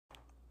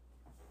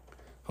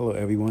Hello,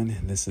 everyone.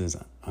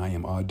 I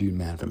am Odd Dude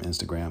Man from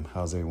Instagram.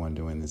 How's everyone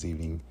doing this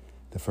evening?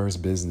 The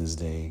first business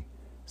day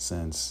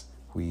since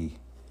we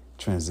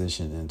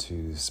transitioned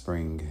into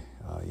spring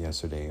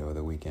yesterday or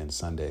the weekend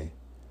Sunday,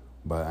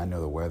 but I know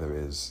the weather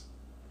is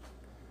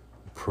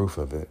proof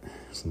of it.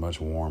 It's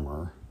much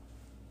warmer.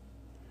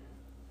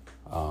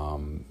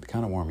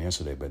 Kind of warm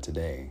yesterday, but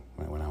today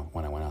when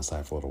I went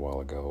outside for a little while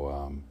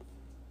ago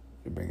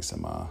to bring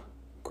some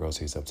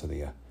groceries up to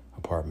the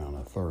apartment on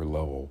the third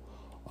level.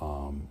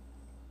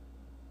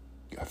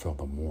 I felt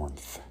the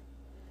warmth.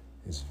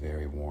 It's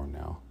very warm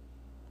now.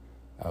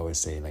 I would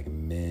say like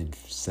mid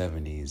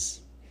 70s,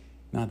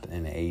 not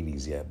in the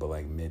 80s yet, but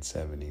like mid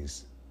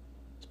 70s.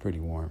 It's pretty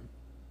warm,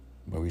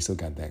 but we still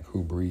got that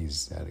cool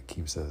breeze that it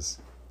keeps us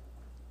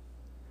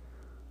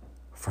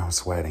from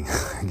sweating.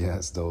 I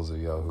guess those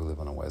of y'all who live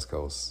on the West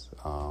Coast,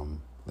 I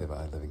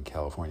live in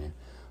California.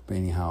 But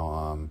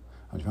anyhow,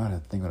 I'm trying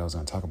to think what I was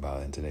going to talk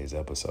about in today's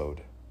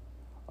episode.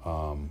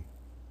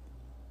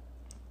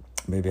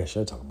 Maybe I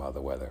should talk about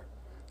the weather.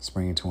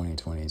 Spring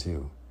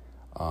 2022.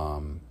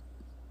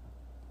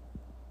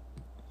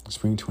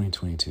 Spring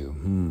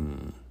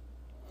 2022.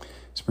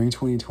 Spring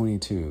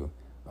 2022.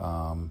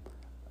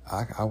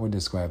 I would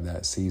describe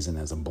that season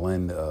as a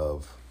blend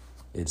of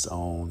its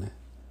own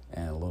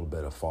and a little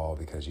bit of fall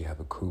because you have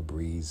a cool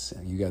breeze.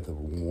 You got the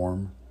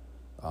warm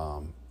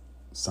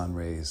sun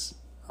rays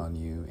on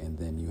you, and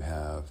then you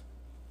have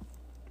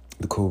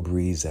the cool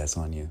breeze that's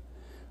on you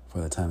for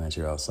the time that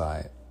you're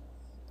outside.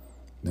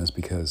 That's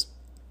because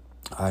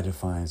I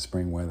define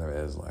spring weather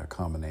as like a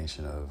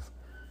combination of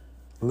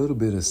a little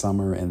bit of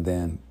summer and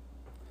then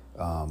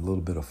a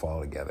little bit of fall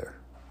together,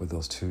 with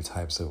those two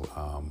types of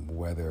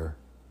weather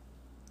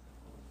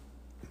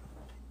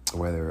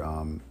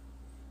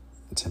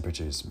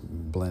temperatures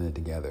blended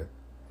together.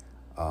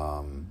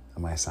 I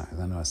know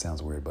it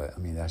sounds weird, but I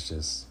mean I'm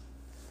just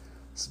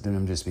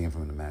speaking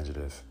from an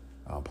imaginative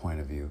point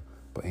of view.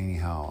 But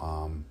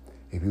anyhow,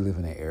 if you live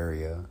in an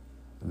area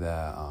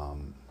that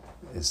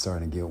it's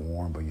starting to get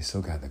warm, but you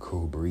still got the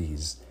cool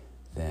breeze,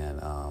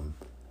 then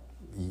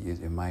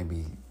it might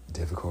be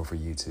difficult for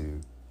you to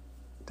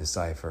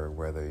decipher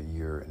whether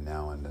you're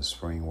now in the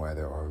spring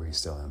weather or are we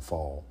still in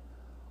fall.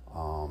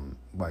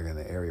 Like in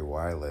the area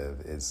where I live,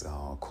 it's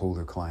a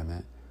cooler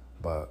climate,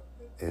 but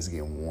it's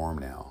getting warm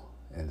now.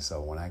 And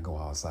so when I go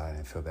outside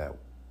and feel that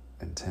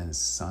intense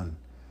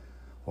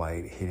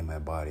sunlight hitting my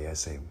body, I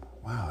say,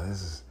 wow,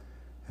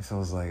 it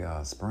feels like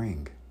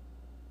spring.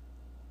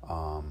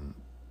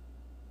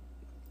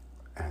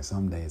 And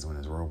some days when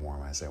it's real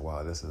warm, I say,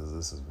 wow, this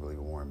is really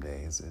a warm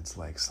day. It's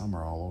like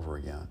summer all over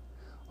again.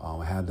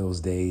 I had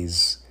those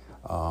days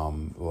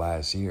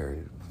last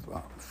year,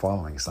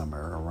 following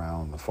summer,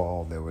 around the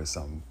fall, there was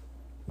some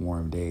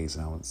warm days,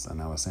 and I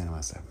was saying to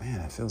myself, man,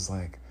 it feels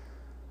like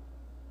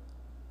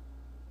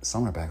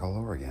summer back all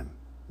over again.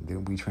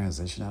 Didn't we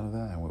transition out of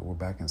that and we're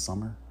back in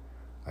summer?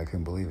 I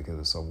couldn't believe it because it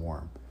was so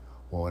warm.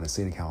 Well, in the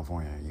state of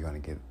California, you're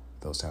going to get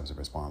those types of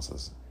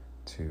responses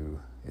to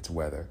its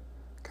weather.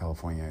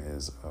 California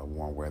is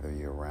warm weather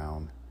year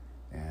round,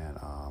 and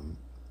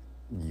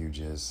you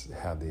just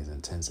have this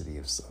intensity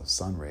of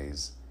sun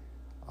rays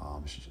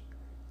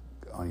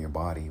on your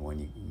body when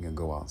you can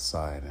go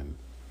outside and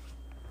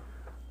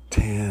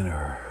tan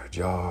or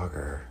jog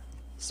or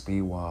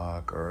speed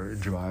walk or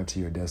drive to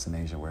your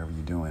destination, wherever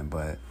you're doing.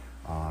 But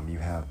you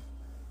have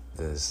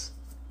this,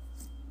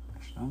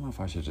 I don't know if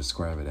I should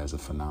describe it as a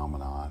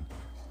phenomenon.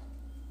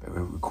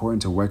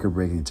 According to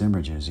record-breaking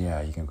temperatures,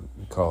 yeah, you can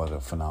call it a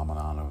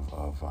phenomenon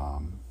of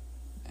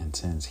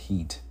intense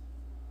heat.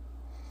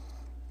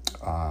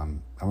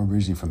 I'm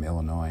originally from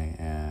Illinois,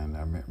 and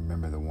I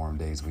remember the warm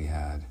days we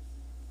had.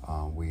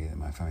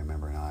 My family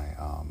member and I,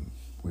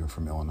 we were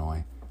from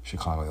Illinois,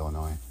 Chicago,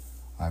 Illinois.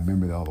 I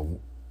remember all the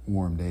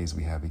warm days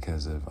we had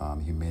because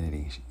of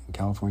humidity.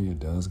 California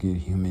does get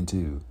humid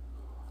too.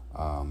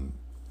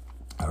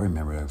 I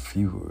remember a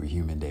few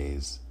humid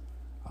days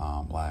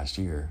last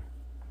year,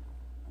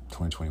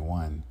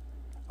 2021,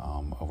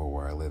 over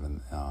where I live in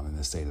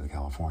the state of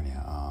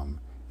California.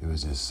 It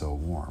was just so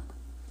warm.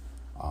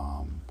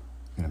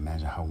 You can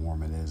imagine how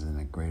warm it is in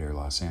the greater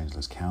Los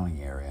Angeles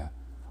County area.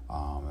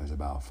 It's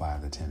about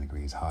 5 to 10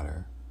 degrees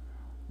hotter.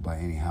 But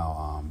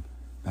anyhow,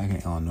 back in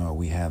Illinois,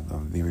 we have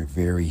very,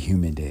 very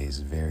humid days,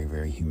 very,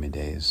 very humid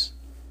days.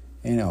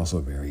 And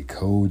also very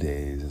cold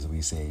days, as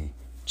we say,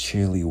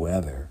 chilly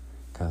weather,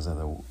 because of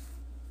the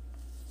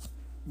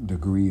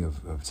degree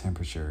of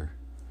temperature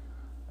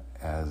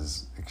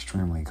as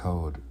extremely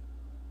cold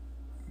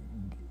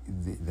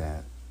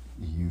that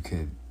you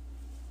could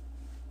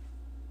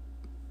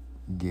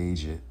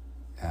gauge it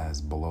as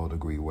below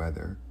degree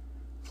weather.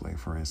 Like,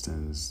 for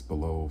instance,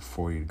 below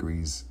 40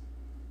 degrees,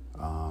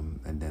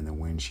 and then the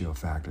wind chill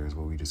factor is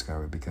what we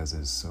discovered. Because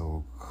it's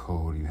so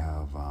cold, you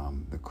have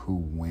the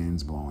cool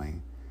winds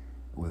blowing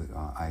with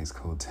ice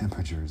cold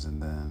temperatures, and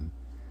then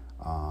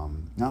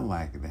not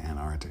like the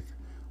Antarctic,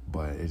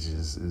 but it's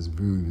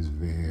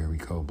very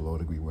cold, below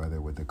degree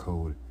weather with the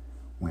cold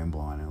wind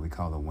blowing, and we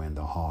call the wind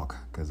a hawk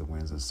because the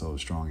winds are so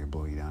strong it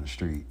blow you down the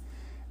street.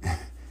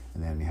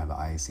 And then you have the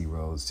icy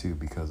roads too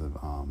because of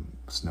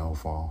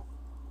snowfall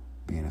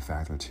being a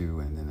factor too,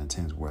 and then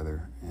intense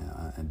weather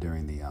and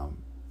during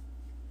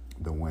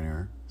the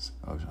winter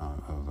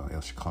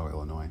of Chicago,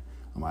 Illinois.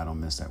 I don't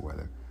miss that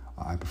weather.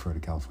 I prefer the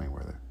California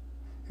weather.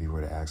 If you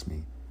were to ask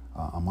me,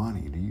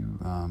 Amani, do you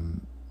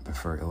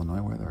prefer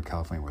Illinois weather or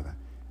California weather?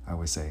 I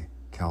would say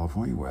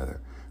California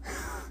weather,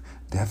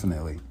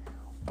 definitely.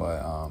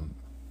 But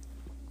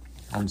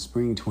in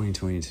spring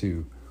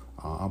 2022,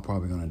 I'm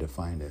probably going to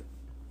define it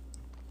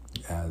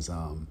as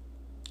a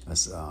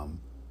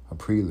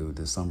prelude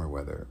to summer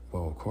weather.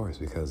 Well, of course,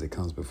 because it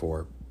comes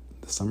before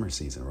the summer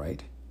season,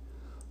 right?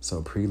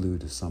 So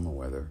prelude to summer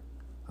weather,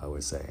 I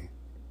would say,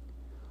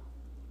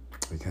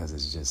 because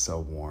it's just so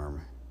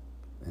warm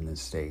in the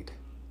state,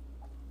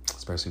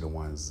 especially the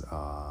ones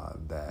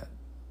that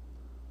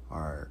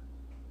are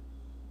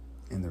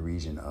in the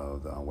region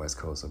of the west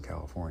coast of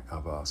California,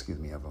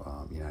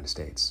 of United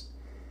States.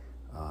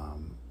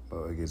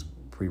 But it gets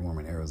pretty warm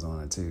in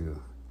Arizona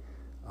too.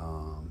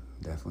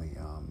 Definitely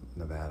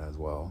Nevada as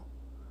well.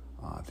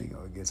 I think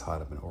it gets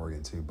hot up in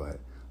Oregon too, but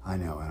I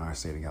know in our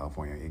state of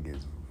California it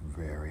gets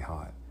very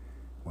hot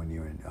when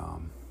you're in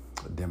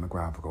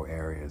demographical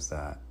areas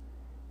that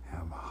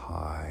have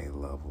high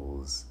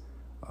levels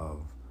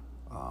of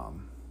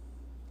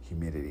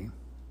humidity.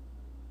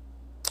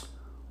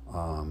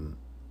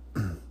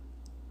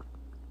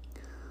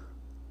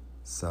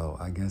 So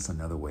I guess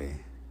another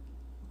way,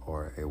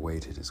 or a way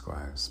to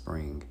describe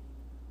spring,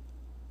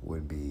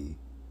 would be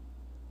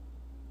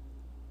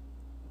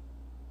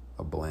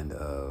a blend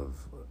of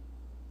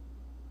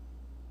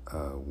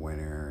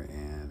winter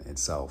and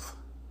itself,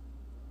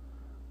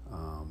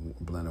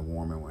 blend of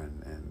warm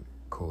and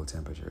cool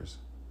temperatures.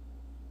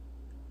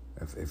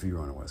 If you're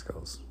on the West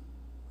Coast,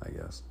 I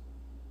guess.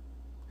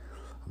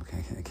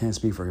 I can't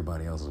speak for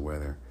everybody else's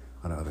weather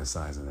on the other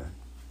sides of the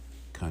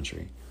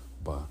country,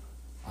 but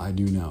I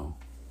do know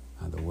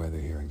the weather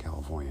here in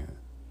California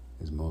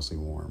is mostly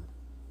warm,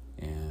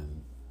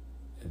 and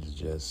it's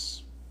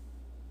just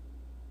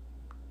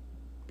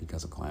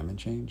because of climate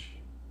change.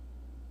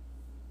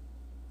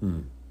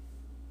 I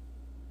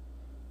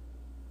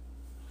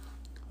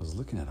was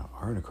looking at an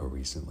article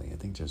recently, I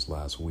think just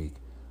last week,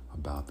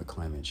 about the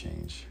climate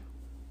change.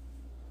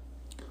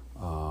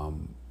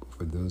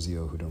 For those of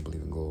you who don't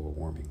believe in global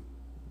warming,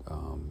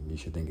 you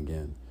should think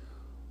again.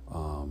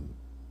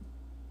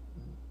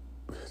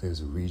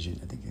 There's a region,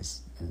 I think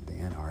it's in the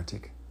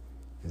Antarctic,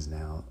 is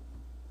now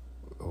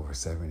over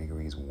 70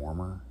 degrees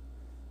warmer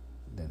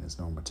than its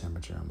normal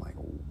temperature. I'm like,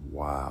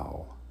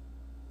 wow.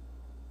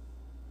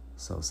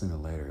 So sooner or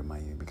later, it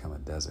might even become a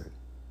desert.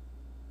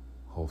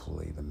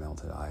 Hopefully, the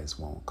melted ice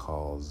won't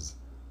cause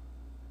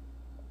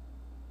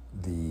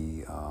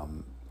the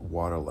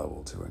water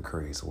level to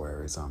increase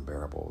where it's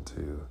unbearable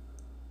to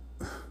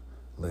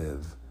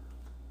live.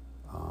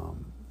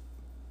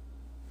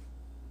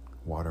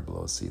 Water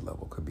below sea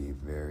level could be a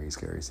very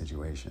scary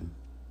situation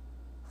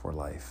for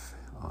life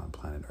on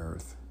planet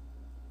Earth.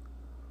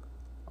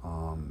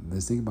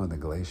 Let's think about the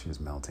glaciers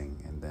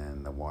melting and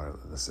then the water,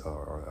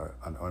 or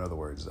in other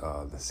words,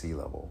 the sea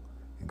level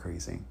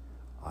increasing.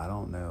 I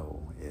don't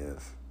know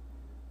if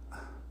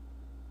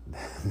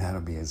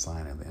that'll be a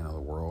sign of the end of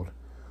the world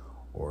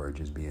or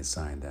just be a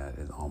sign that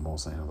it's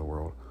almost the end of the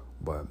world.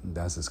 But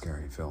that's a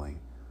scary feeling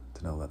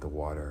to know that the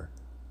water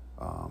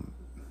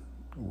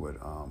would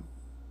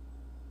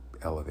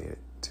elevate it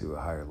to a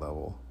higher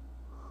level.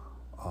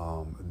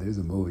 There's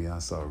a movie I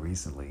saw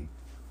recently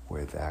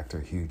with actor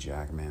Hugh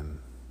Jackman,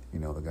 you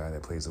know, the guy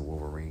that plays the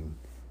Wolverine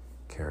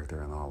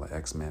character in all the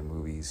X-Men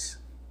movies.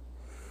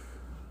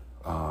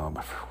 I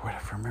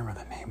remember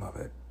the name of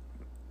it.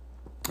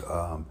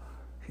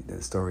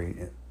 The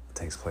story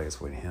takes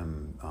place with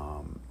him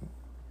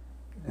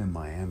in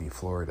Miami,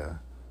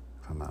 Florida,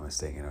 if I'm not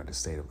mistaken, or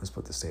let's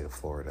put the state of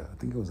Florida. I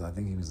think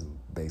he was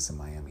based in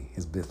Miami.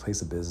 His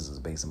place of business was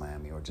based in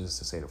Miami, or just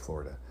the state of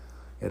Florida.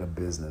 He had a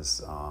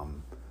business,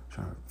 trying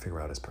to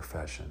figure out his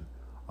profession.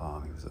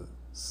 He was a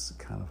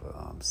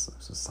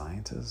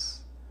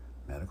scientist,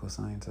 medical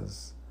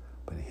scientist.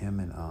 But him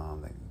and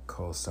the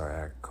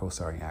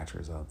co-starring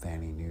actress,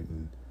 Thandie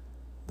Newton,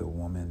 the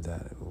woman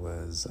that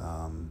was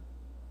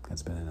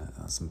has been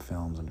in some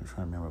films, and I'm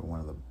trying to remember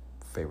one of the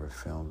favorite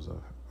films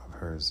of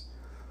hers.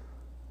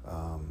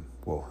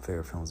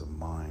 Favorite films of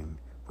mine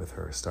with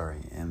her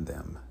starring in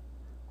them.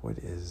 What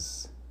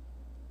is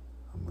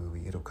a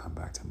movie? It'll come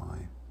back to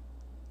mind.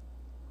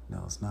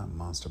 No, it's not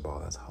Monster Ball.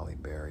 That's Halle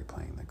Berry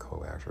playing the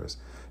co-actress.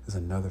 There's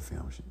another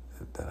film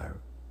that I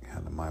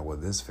had in mind. Well,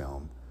 this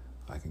film,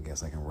 I can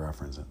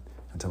reference it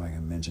until I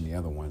can mention the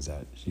other ones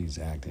that she's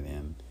acted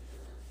in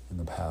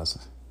the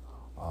past.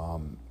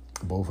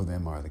 Both of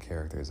them are the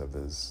characters of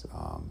this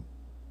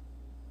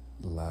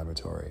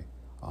laboratory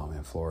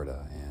in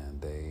Florida, and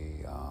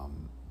they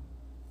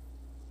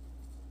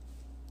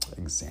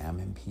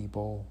examine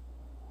people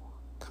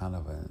kind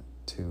of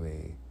to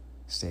a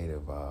state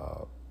of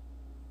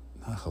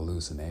not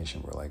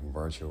hallucination, but like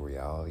virtual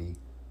reality,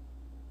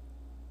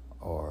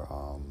 or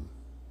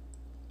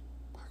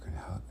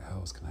how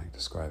else can I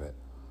describe it?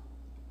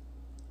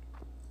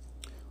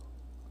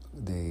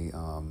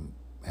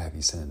 have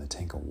you sit in a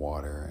tank of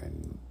water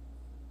and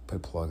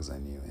put plugs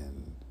in you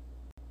and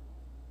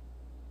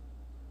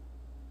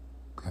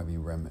have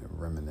you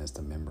reminisce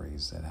the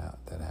memories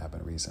that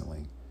happened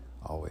recently,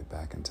 all the way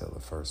back until the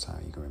first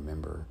time you can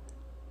remember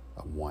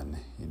one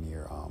in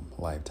your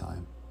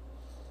lifetime.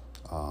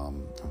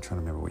 I'm trying to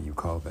remember what you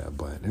call that,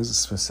 but there's a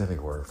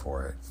specific word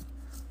for it.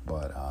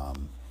 But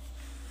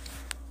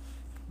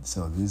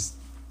so this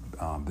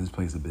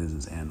place of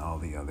business and all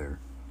the other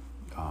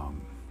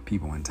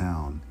people in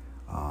town,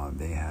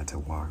 they had to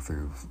walk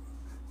through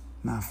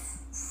not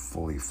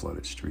fully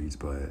flooded streets,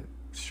 but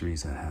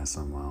streets that had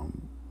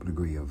some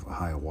degree of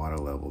high water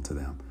level to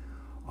them.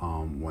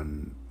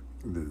 When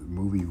the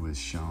movie was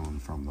shown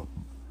from the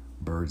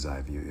bird's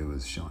eye view,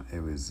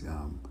 it was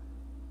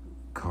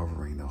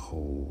covering the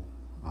whole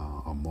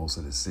most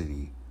of the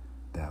city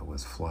that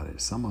was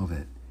flooded. Some of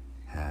it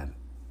had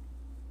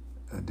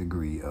a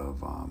degree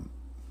of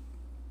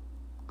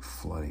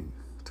flooding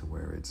to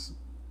where it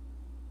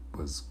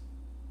was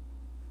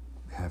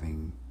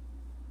having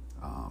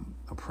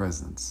a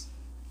presence.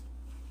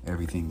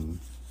 Everything,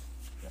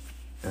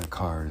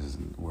 cars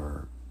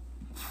were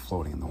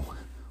floating in the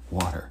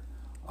water.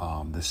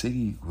 The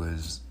city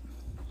was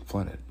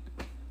flooded.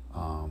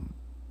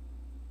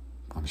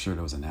 I'm sure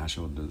there was there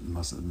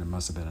must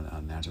have been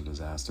a natural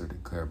disaster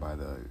declared by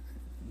the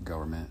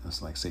government.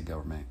 It's like state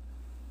government,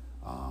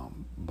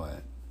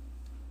 but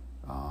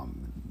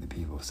the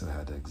people still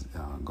had to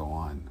go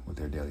on with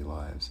their daily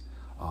lives.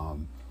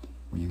 When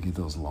you get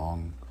those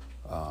long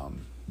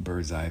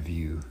bird's eye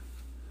view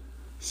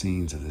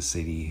scenes of the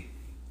city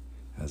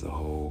as a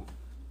whole,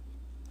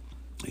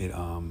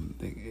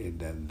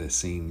 the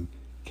scene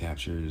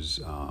captures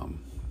a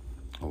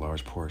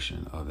large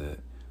portion of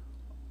it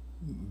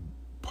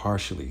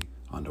partially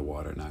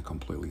underwater, not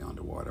completely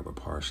underwater, but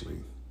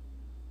partially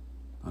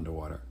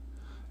underwater.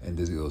 And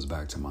this goes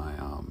back to my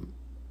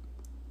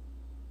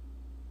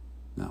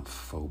not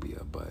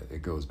phobia, but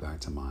it goes back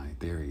to my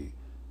theory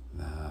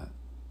that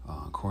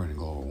according to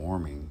global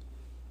warming,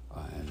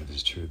 and if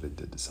it's true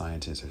that the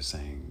scientists are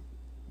saying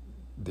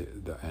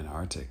the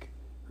Antarctic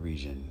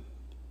region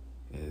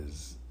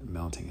is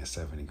melting at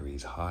 7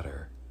 degrees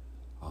hotter,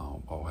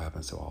 what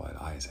happens to all that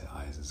ice? That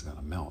ice is going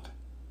to melt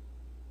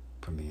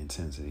from the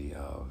intensity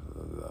of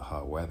the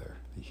hot weather,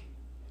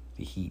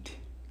 the heat.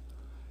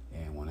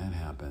 And when that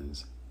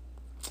happens,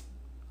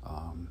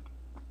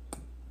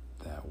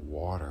 that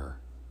water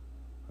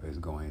is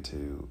going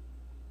to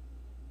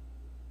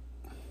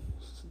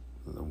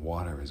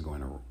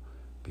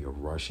be a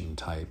rushing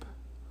type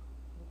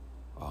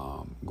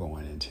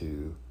going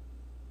into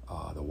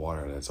the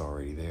water that's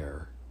already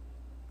there,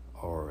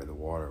 or the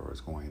water is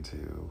going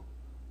to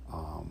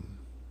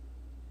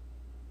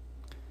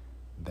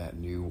that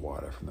new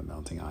water from the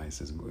melting ice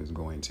is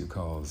going to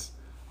cause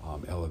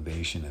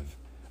elevation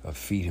of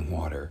feet in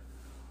water.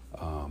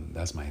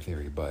 That's my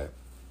theory, but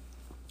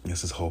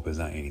this is hope is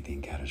not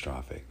anything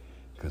catastrophic,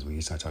 because when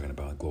you start talking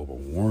about global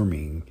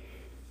warming,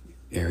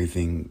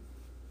 everything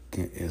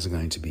is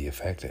going to be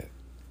affected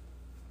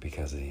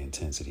because of the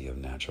intensity of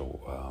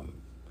natural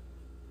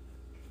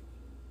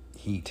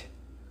heat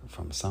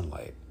from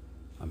sunlight.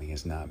 I mean,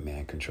 it's not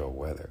man-controlled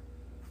weather.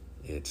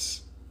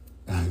 It's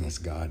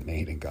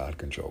God-made and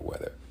God-controlled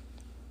weather.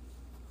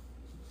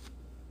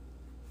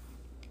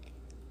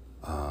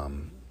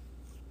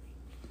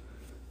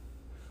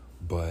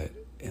 But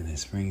in the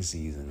spring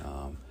season,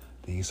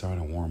 things start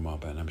to warm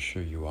up, and I'm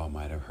sure you all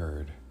might have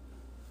heard,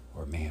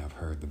 or may have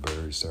heard, the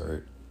birds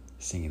start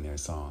singing their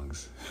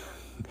songs.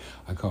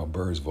 I call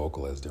birds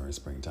vocalists during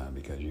springtime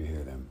because you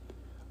hear them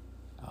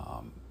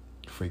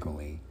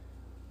frequently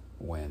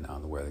when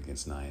the weather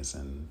gets nice,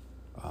 and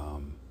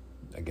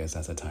I guess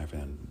that's a time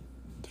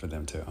for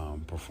them to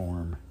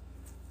perform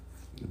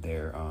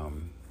their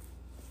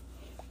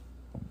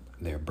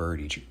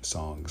birdie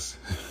songs.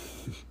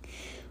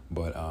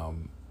 But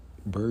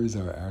birds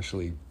are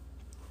actually,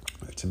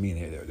 to me,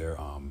 they're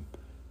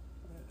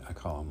I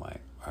call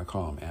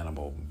them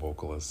animal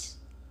vocalists.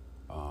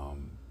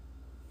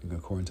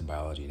 According to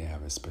biology, they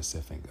have a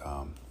specific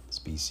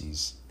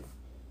species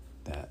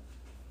that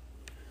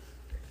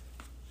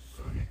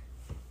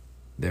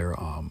they're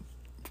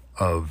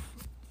of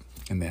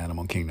in the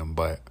animal kingdom,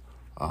 but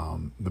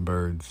the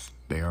birds,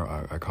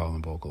 I call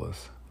them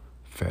vocalists.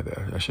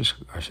 I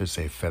should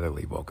say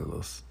featherly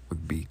vocalists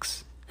with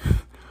beaks.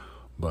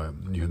 But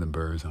you hear the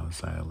birds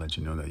outside, I'll let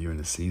you know that you're in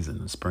the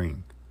season of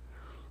spring.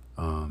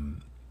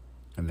 And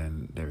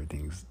then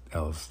everything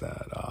else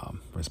that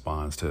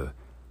responds to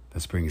the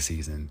spring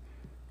season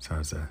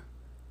starts to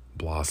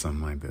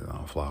blossom, like the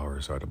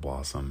flowers start to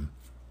blossom.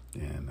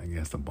 And I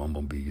guess the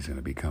bumblebee's going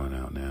to be coming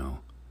out now,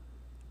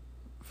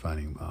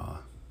 finding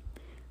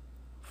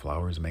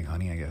flowers make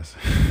honey, I guess.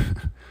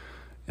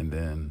 And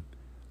then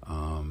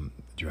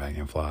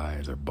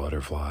dragonflies or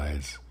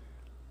butterflies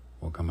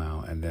will come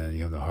out, and then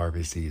you have the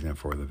harvest season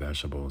for the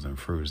vegetables and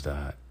fruits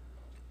that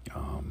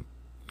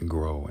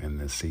grow in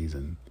this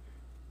season.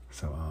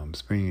 So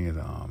spring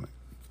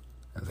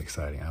is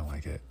exciting. I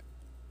like it.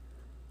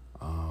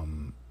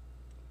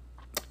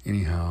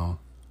 Anyhow,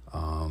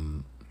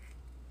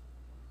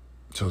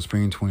 So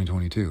spring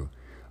 2022,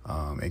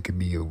 it could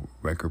be a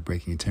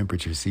record-breaking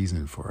temperature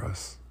season for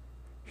us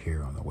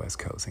here on the West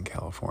Coast in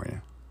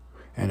California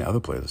and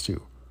other places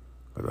too.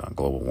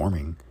 Global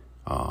warming,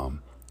 other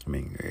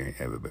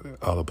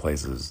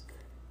places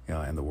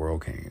in the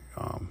world can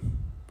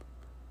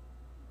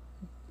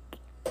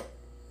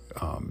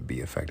be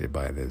affected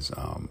by this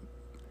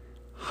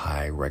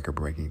high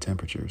record-breaking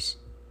temperatures.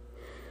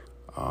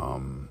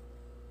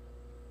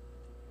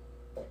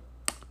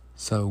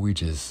 So we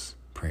just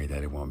pray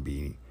that it won't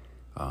be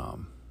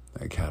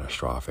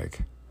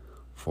catastrophic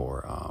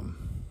for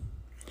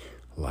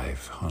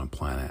life on the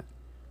planet.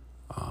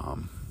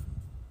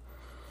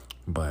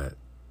 But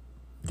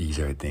these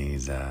are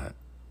things that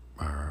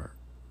are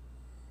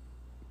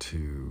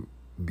to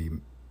be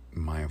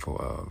mindful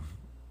of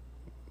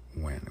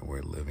when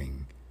we're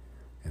living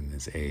in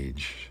this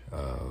age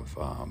of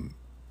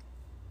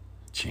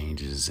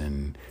changes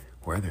in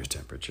weather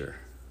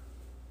temperature.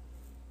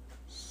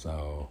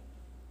 So,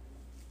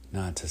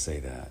 not to say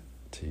that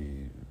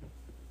to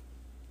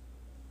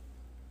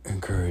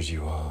encourage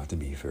you all to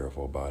be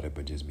fearful about it,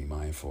 but just be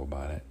mindful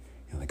about it.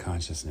 The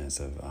consciousness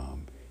of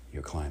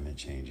your climate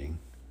changing,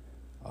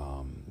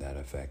 that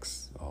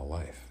affects all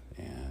life.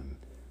 And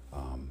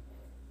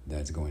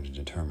that's going to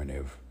determine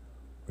if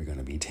we're going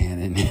to be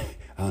tanning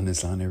out in the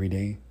sun every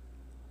day,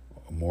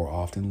 more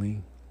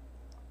oftenly,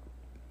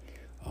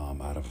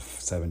 out of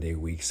 7-day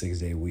week,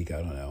 6-day week.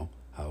 I don't know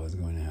how it's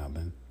going to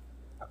happen.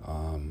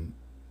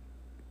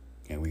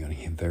 And we're going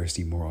to get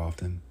thirsty more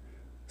often.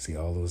 See,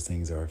 all those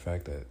things are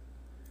affected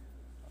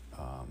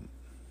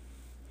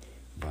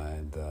by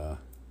the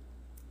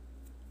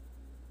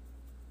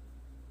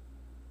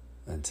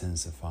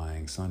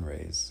intensifying sun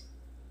rays,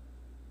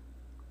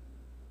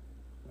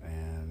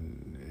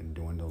 and it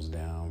dwindles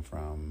down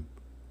from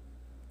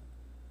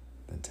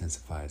the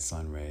intensified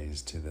sun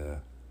rays to the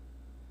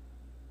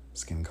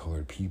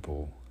skin-colored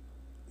people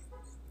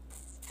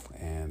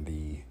and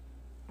the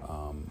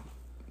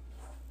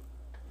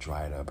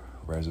dried up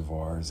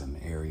reservoirs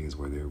and areas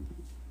where there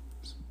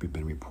have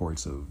been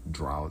reports of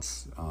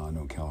droughts. I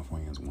know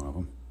California is one of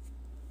them.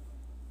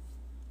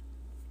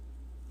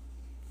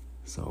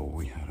 So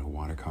we had a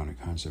water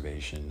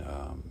conservation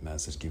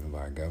message given by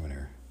our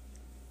governor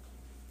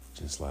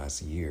just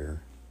last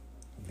year.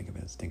 I think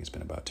it's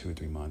been about 2 or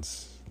 3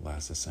 months,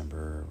 last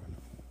December,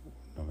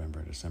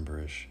 November,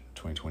 December-ish,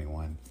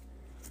 2021.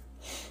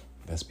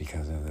 That's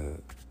because of the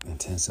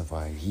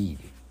intensified heat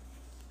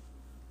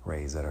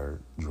rays that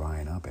are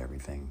drying up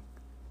everything.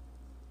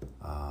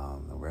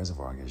 The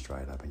reservoir gets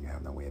dried up and you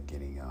have no way of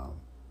getting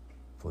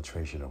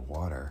filtration of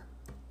water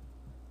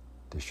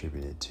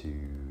distributed to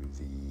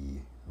the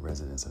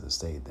residents of the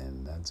state,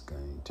 then that's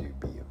going to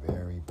be a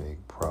very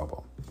big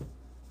problem.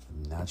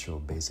 A natural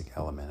basic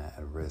element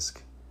at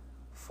risk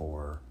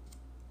for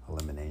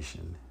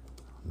elimination.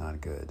 Not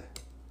good,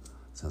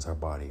 since our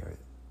body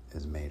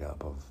is made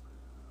up of,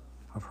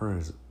 I've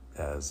heard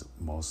as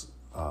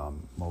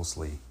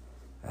mostly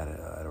at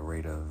a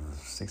rate of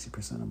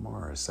 60% or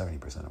more, or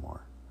 70% or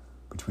more,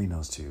 between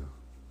those two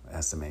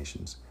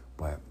estimations.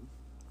 But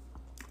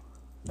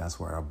that's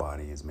where our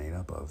body is made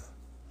up of,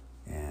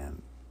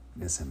 and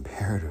it's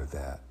imperative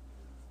that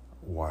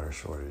water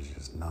shortage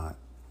is not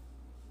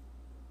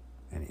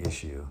an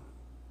issue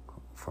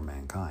for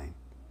mankind,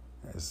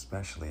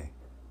 especially.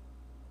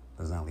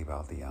 Does not leave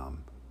out the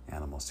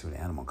animals too. The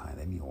animal kind,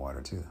 they need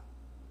water too.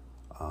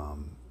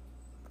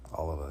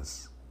 All of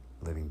us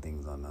living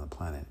things on the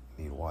planet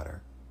need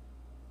water.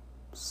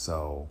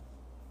 So,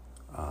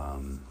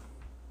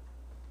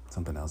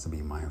 something else to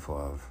be mindful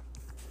of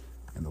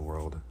in the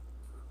world.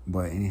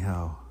 But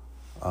anyhow,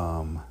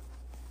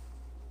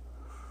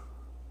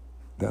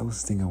 that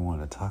was the thing I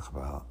wanted to talk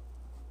about.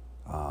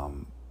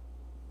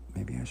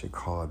 Maybe I should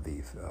call it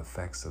the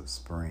effects of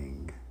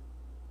spring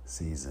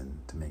season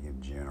to make it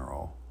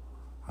general.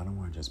 I don't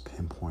want to just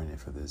pinpoint it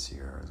for this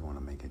year. I just want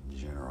to make it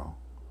general,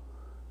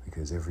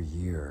 because every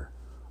year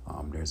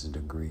there's a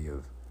degree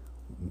of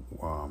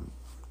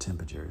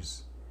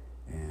temperatures,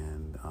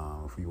 and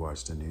if you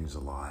watch the news a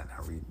lot,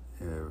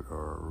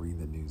 read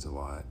the news a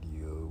lot,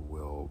 you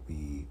will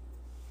be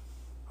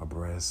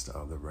abreast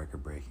of the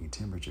record-breaking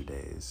temperature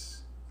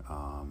days.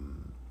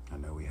 I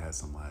know we had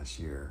some last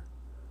year,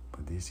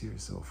 but this year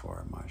so far,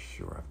 I'm not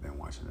sure. I've been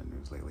watching the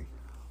news lately,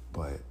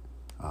 but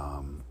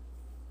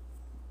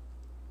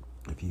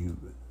if you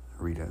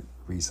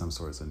read some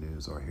source of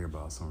news, or hear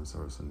about some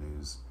source of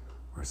news,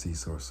 or see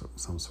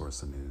some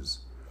source of news,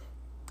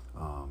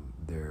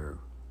 there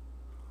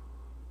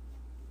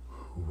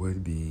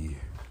would be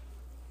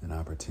an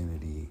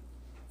opportunity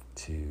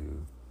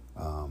to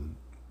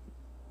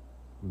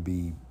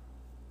be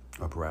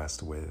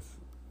abreast with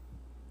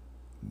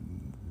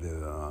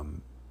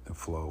the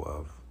flow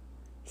of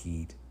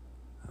heat,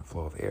 the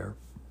flow of air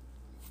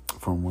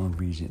from one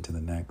region to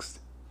the next,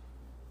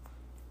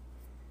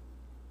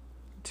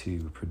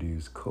 to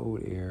produce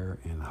cold air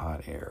and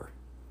hot air.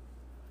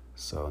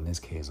 So in this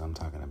case, I'm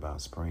talking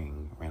about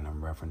spring, and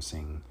I'm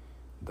referencing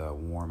the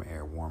warm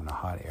air, warm to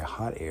hot air.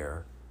 Hot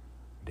air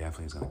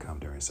definitely is going to come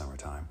during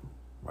summertime.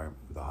 right?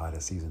 The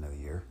hottest season of the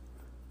year.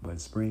 But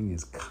spring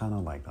is kind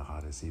of like the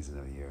hottest season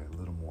of the year. A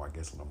little more, I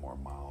guess, a little more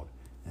mild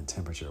in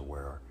temperature,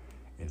 where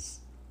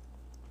it's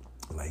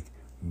like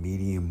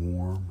medium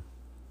warm.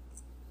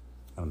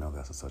 I don't know if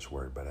that's a such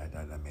word, but I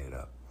made it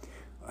up.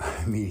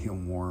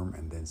 Medium warm,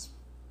 and then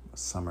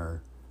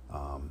summer,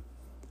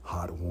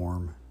 hot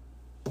warm.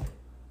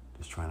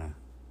 Just trying to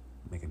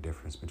make a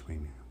difference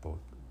between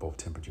both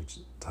temperature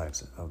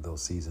types of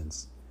those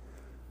seasons.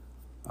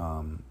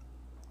 So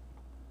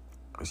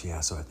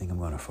I think I'm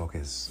going to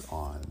focus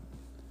on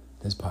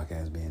this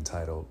podcast being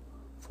titled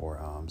for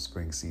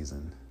spring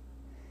season.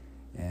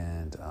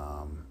 And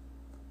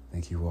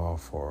thank you all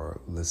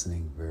for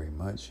listening very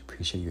much.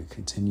 Appreciate your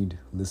continued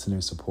listener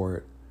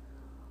support.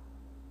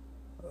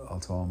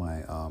 To all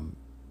my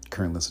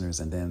current listeners,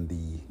 and then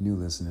the new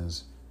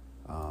listeners,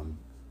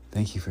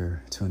 thank you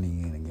for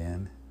tuning in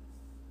again.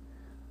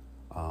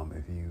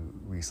 If you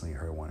recently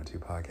heard one or two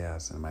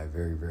podcasts, and my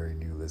very, very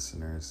new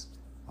listeners,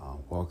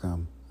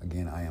 welcome.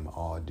 Again, I am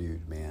All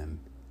Dude Man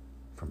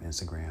from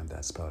Instagram.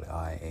 That's spelled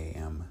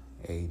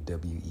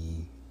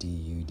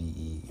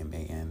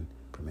IAMAWEDUDEMAN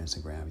from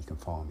Instagram. You can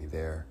follow me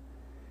there.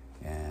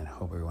 And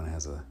hope everyone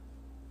has a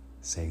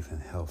safe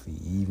and healthy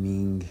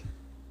evening.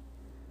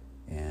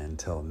 And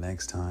until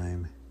next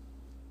time,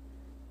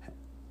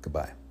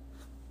 goodbye.